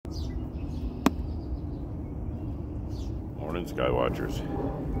Morning, Skywatchers.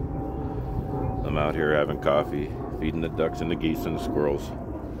 I'm out here having coffee, feeding the ducks and the geese and the squirrels.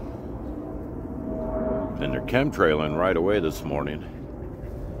 And they're chemtrailing right away this morning.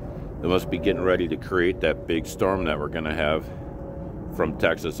 They must be getting ready to create that big storm that we're going to have from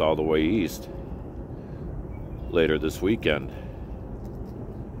Texas all the way east later this weekend.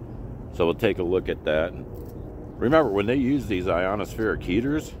 So we'll take a look at that. Remember, when they use these ionospheric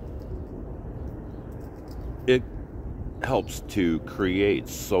heaters, it helps to create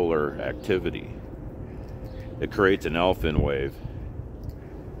solar activity. It creates an Elfin wave,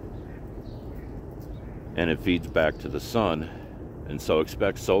 and it feeds back to the sun, and so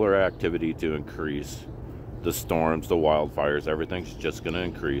expect solar activity to increase. The storms, the wildfires, everything's just going to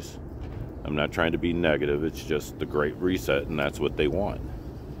increase. I'm not trying to be negative, it's just the Great Reset, and that's what they want.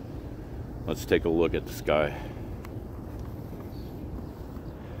 Let's take a look at the sky.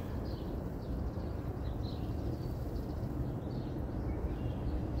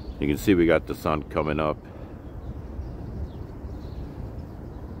 You can see we got the sun coming up.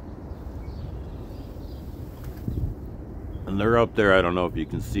 And they're up there, I don't know if you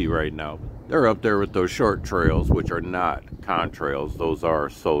can see right now. They're up there with those short trails, which are not contrails. Those are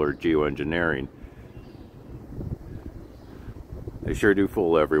solar geoengineering. They sure do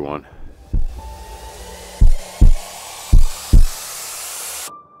fool everyone.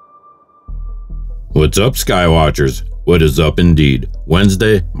 What's up, Skywatchers? What is up indeed?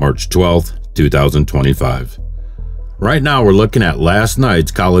 Wednesday, March 12th, 2025. Right now we're looking at last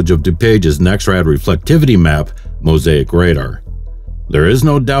night's College of DuPage's Nexrad reflectivity map, Mosaic Radar. There is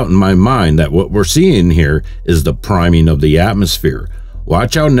no doubt in my mind that what we're seeing here is the priming of the atmosphere.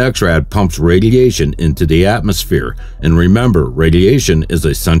 Watch how Nexrad pumps radiation into the atmosphere, and remember, radiation is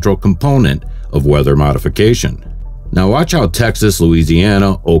a central component of weather modification. Now watch how Texas,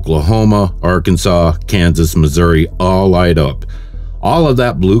 Louisiana, Oklahoma, Arkansas, Kansas, Missouri all light up. All of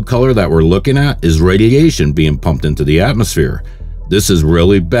that blue color that we're looking at is radiation being pumped into the atmosphere. This is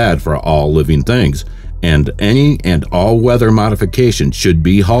really bad for all living things, and any and all weather modification should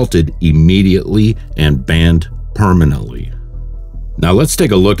be halted immediately and banned permanently. Now let's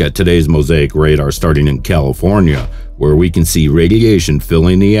take a look at today's Mosaic Radar starting in California, where we can see radiation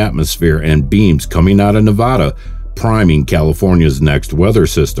filling the atmosphere and beams coming out of Nevada, priming California's next weather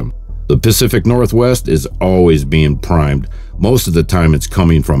system. The Pacific Northwest is always being primed. Most of the time it's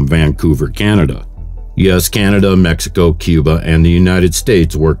coming from Vancouver, Canada. Yes, Canada, Mexico, Cuba, and the United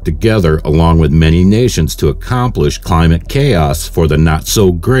States work together along with many nations to accomplish climate chaos for the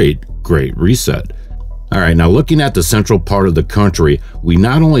not-so-great Great Reset. Alright, now looking at the central part of the country, we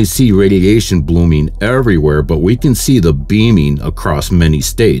not only see radiation blooming everywhere, but we can see the beaming across many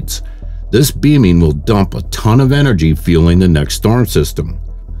states. This beaming will dump a ton of energy fueling the next storm system.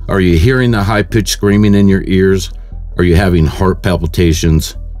 Are you hearing the high-pitched screaming in your ears? Are you having heart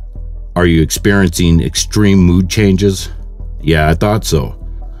palpitations? Are you experiencing extreme mood changes? Yeah, I thought so.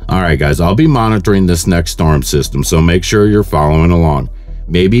 Alright guys, I'll be monitoring this next storm system, so make sure you're following along.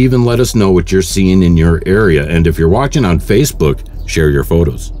 Maybe even let us know what you're seeing in your area, and if you're watching on Facebook, share your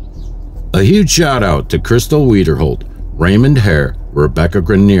photos. A huge shout out to Crystal Wiederholt, Raymond Hare, Rebecca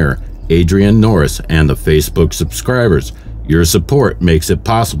Grenier, Adrian Norris, and the Facebook subscribers. Your support makes it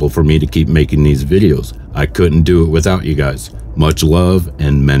possible for me to keep making these videos. I couldn't do it without you guys. Much love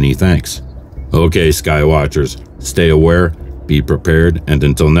and many thanks. Okay, Skywatchers, stay aware, be prepared, and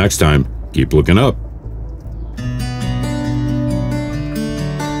until next time, keep looking up.